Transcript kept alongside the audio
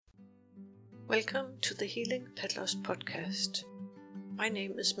Welcome to the Healing Pet Loss podcast. My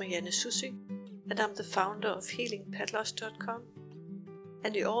name is Marianne Susi, and I'm the founder of HealingPetLoss.com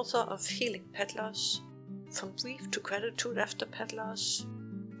and the author of Healing Pet Loss, From Grief to Gratitude After Pet Loss,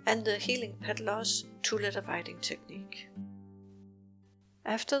 and the Healing Pet Loss 2-letter writing technique.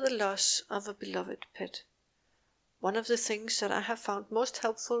 After the loss of a beloved pet, one of the things that I have found most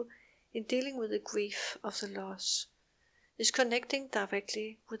helpful in dealing with the grief of the loss is connecting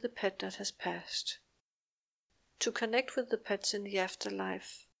directly with the pet that has passed. To connect with the pets in the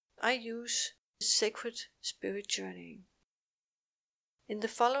afterlife, I use sacred spirit journeying. In the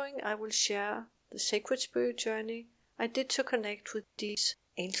following, I will share the sacred spirit journey I did to connect with Dee's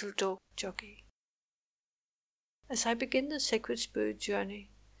angel dog, Joggy. As I begin the sacred spirit journey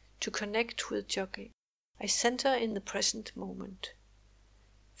to connect with Joggy, I center in the present moment,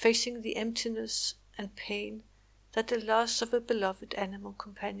 facing the emptiness and pain that the loss of a beloved animal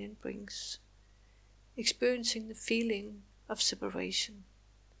companion brings, experiencing the feeling of separation.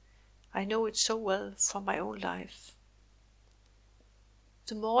 I know it so well from my own life.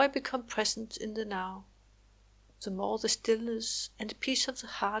 The more I become present in the now, the more the stillness and peace of the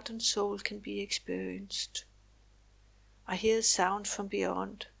heart and soul can be experienced. I hear a sound from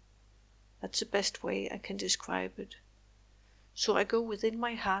beyond. That's the best way I can describe it. So I go within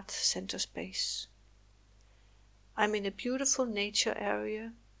my heart center space. I'm in a beautiful nature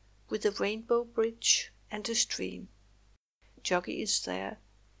area with a rainbow bridge and a stream. Joggy is there.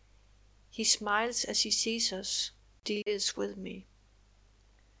 He smiles as he sees us. Dee is with me.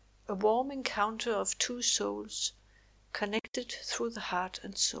 A warm encounter of two souls connected through the heart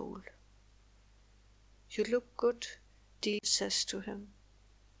and soul. You look good, Dee says to him.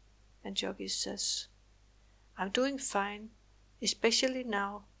 And Joggy says, I'm doing fine, especially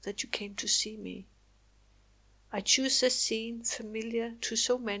now that you came to see me. I choose a scene familiar to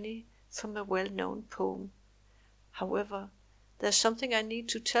so many from a well-known poem. However, there's something I need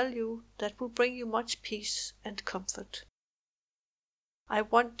to tell you that will bring you much peace and comfort. I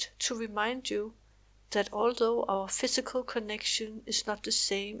want to remind you that although our physical connection is not the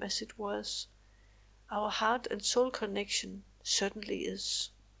same as it was, our heart and soul connection certainly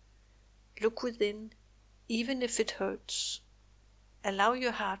is. Look within, even if it hurts. Allow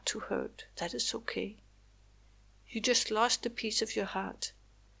your heart to hurt, that is okay. You just lost a piece of your heart.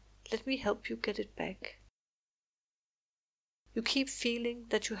 Let me help you get it back. You keep feeling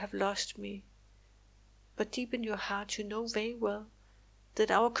that you have lost me, but deep in your heart you know very well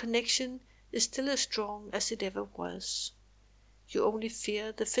that our connection is still as strong as it ever was. You only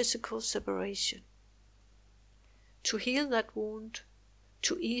fear the physical separation. To heal that wound,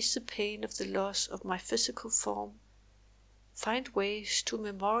 to ease the pain of the loss of my physical form, find ways to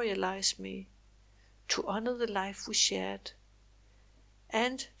memorialize me, to honor the life we shared,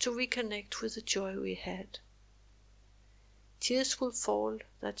 and to reconnect with the joy we had. Tears will fall,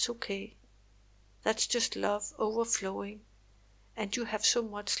 that's okay. That's just love overflowing, and you have so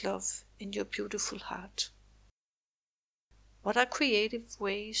much love in your beautiful heart. What are creative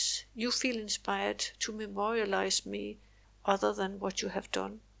ways you feel inspired to memorialize me other than what you have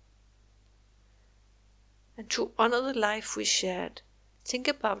done? And to honor the life we shared, think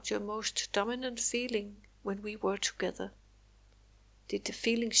about your most dominant feeling when we were together. Did the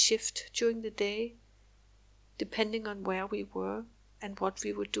feeling shift during the day, depending on where we were and what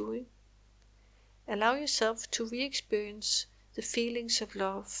we were doing? Allow yourself to re-experience the feelings of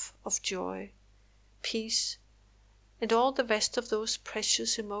love, of joy, peace, and all the rest of those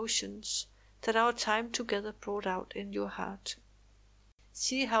precious emotions that our time together brought out in your heart.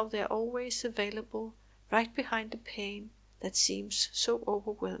 See how they're always available right behind the pain that seems so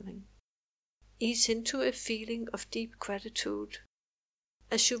overwhelming. Ease into a feeling of deep gratitude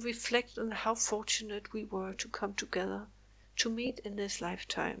as you reflect on how fortunate we were to come together, to meet in this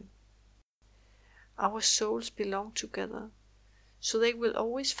lifetime. Our souls belong together, so they will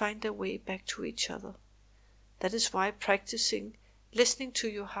always find their way back to each other. That is why practicing listening to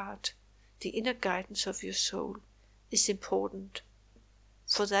your heart, the inner guidance of your soul, is important,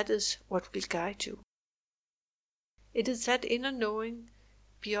 for that is what will guide you. It is that inner knowing,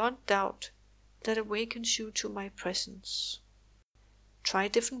 beyond doubt, that awakens you to my presence. Try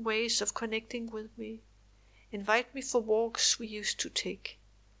different ways of connecting with me. Invite me for walks we used to take.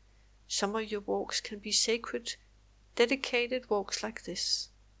 Some of your walks can be sacred, dedicated walks like this.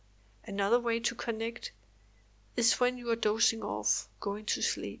 Another way to connect is when you are dozing off, going to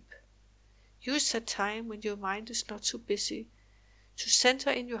sleep. Use that time when your mind is not so busy to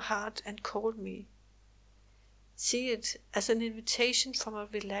center in your heart and call me. See it as an invitation from a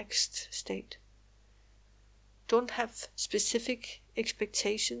relaxed state. Don't have specific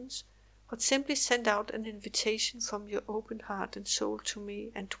expectations but simply send out an invitation from your open heart and soul to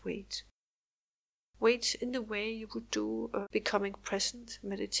me and wait. Wait in the way you would do a becoming present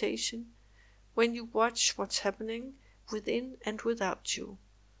meditation, when you watch what's happening within and without you,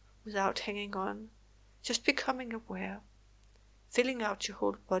 without hanging on, just becoming aware, filling out your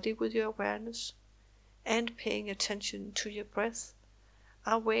whole body with your awareness, and paying attention to your breath,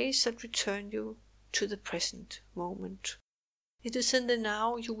 are ways that return you to the present moment. It is in the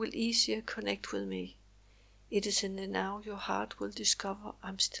now you will easier connect with me. It is in the now your heart will discover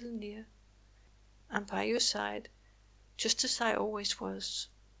I'm still near. I'm by your side, just as I always was.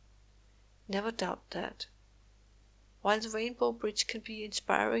 Never doubt that. While the Rainbow Bridge can be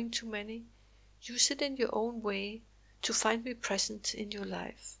inspiring to many, use it in your own way to find me present in your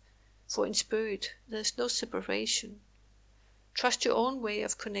life. For in spirit there is no separation. Trust your own way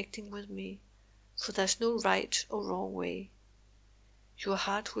of connecting with me, for there's no right or wrong way. Your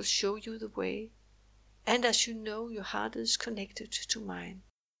heart will show you the way, and as you know, your heart is connected to mine.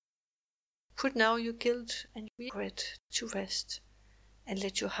 Put now your guilt and regret to rest, and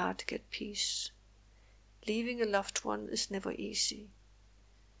let your heart get peace. Leaving a loved one is never easy.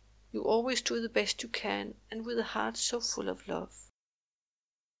 You always do the best you can, and with a heart so full of love.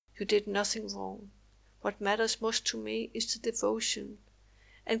 You did nothing wrong. What matters most to me is the devotion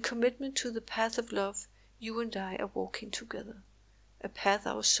and commitment to the path of love you and I are walking together, a path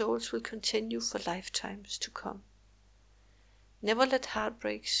our souls will continue for lifetimes to come. Never let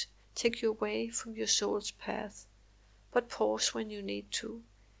heartbreaks take you away from your soul's path, but pause when you need to,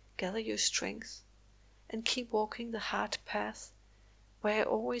 gather your strength, and keep walking the heart path where I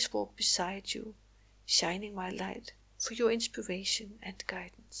always walk beside you, shining my light for your inspiration and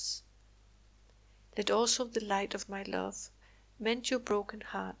guidance. Let also the light of my love mend your broken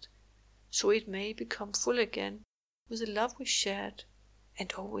heart, so it may become full again with the love we shared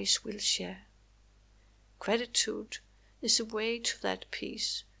and always will share. Gratitude is the way to that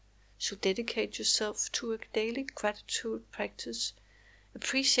peace, so dedicate yourself to a daily gratitude practice.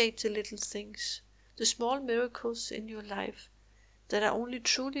 Appreciate the little things, the small miracles in your life that are only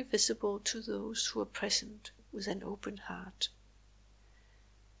truly visible to those who are present with an open heart.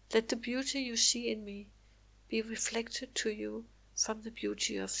 Let the beauty you see in me be reflected to you from the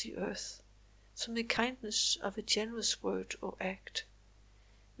beauty of the earth, from the kindness of a generous word or act.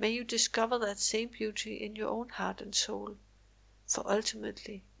 May you discover that same beauty in your own heart and soul, for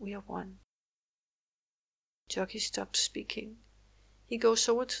ultimately we are one. Joggy stops speaking. He goes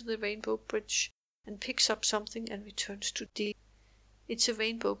over to the Rainbow Bridge and picks up something and returns to Dee. It's a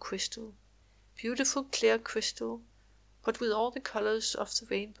rainbow crystal, beautiful clear crystal, but with all the colors of the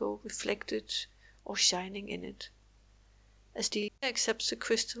rainbow reflected or shining in it. As Dee accepts the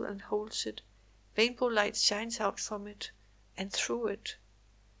crystal and holds it, rainbow light shines out from it and through it.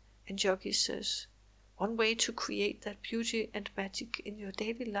 And Joggy says, one way to create that beauty and magic in your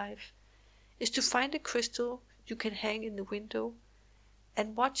daily life is to find a crystal you can hang in the window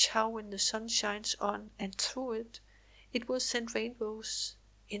and watch how when the sun shines on and through it, it will send rainbows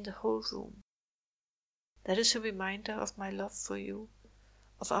in the whole room. That is a reminder of my love for you,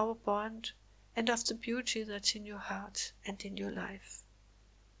 of our bond, and of the beauty that's in your heart and in your life.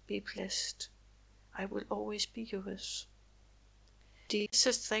 Be blessed. I will always be yours. Dee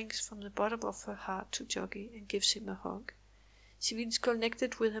says thanks from the bottom of her heart to Joggy and gives him a hug. She feels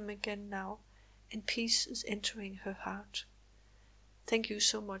connected with him again now, and peace is entering her heart. Thank you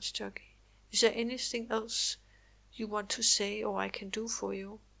so much, Joggy. Is there anything else you want to say or I can do for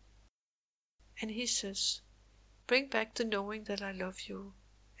you? And he says, bring back the knowing that I love you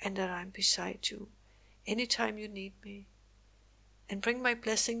and that I'm beside you anytime you need me. And bring my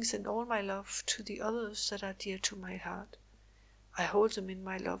blessings and all my love to the others that are dear to my heart. I hold them in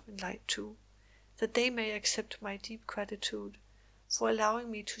my love and light too, that they may accept my deep gratitude for allowing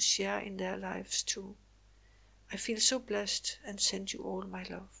me to share in their lives too. I feel so blessed and send you all my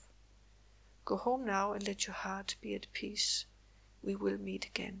love. Go home now and let your heart be at peace. We will meet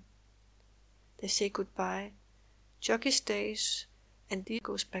again. They say goodbye. Joggy stays and Dee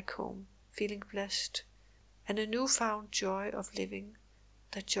goes back home, feeling blessed, and a newfound joy of living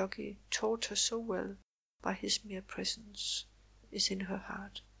that Joggy taught her so well by his mere presence is in her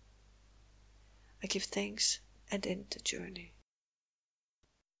heart. I give thanks and end the journey.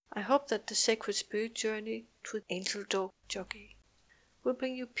 I hope that the Sacred Spirit journey to Angel Dog Joggy will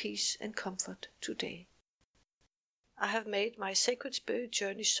bring you peace and comfort today. I have made my Sacred Spirit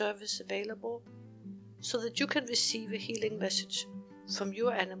Journey service available so that you can receive a healing message from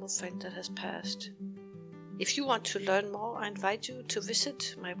your animal friend that has passed. If you want to learn more, I invite you to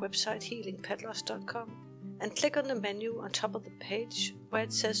visit my website healingpeddlers.com and click on the menu on top of the page where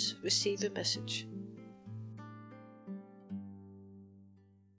it says Receive a Message.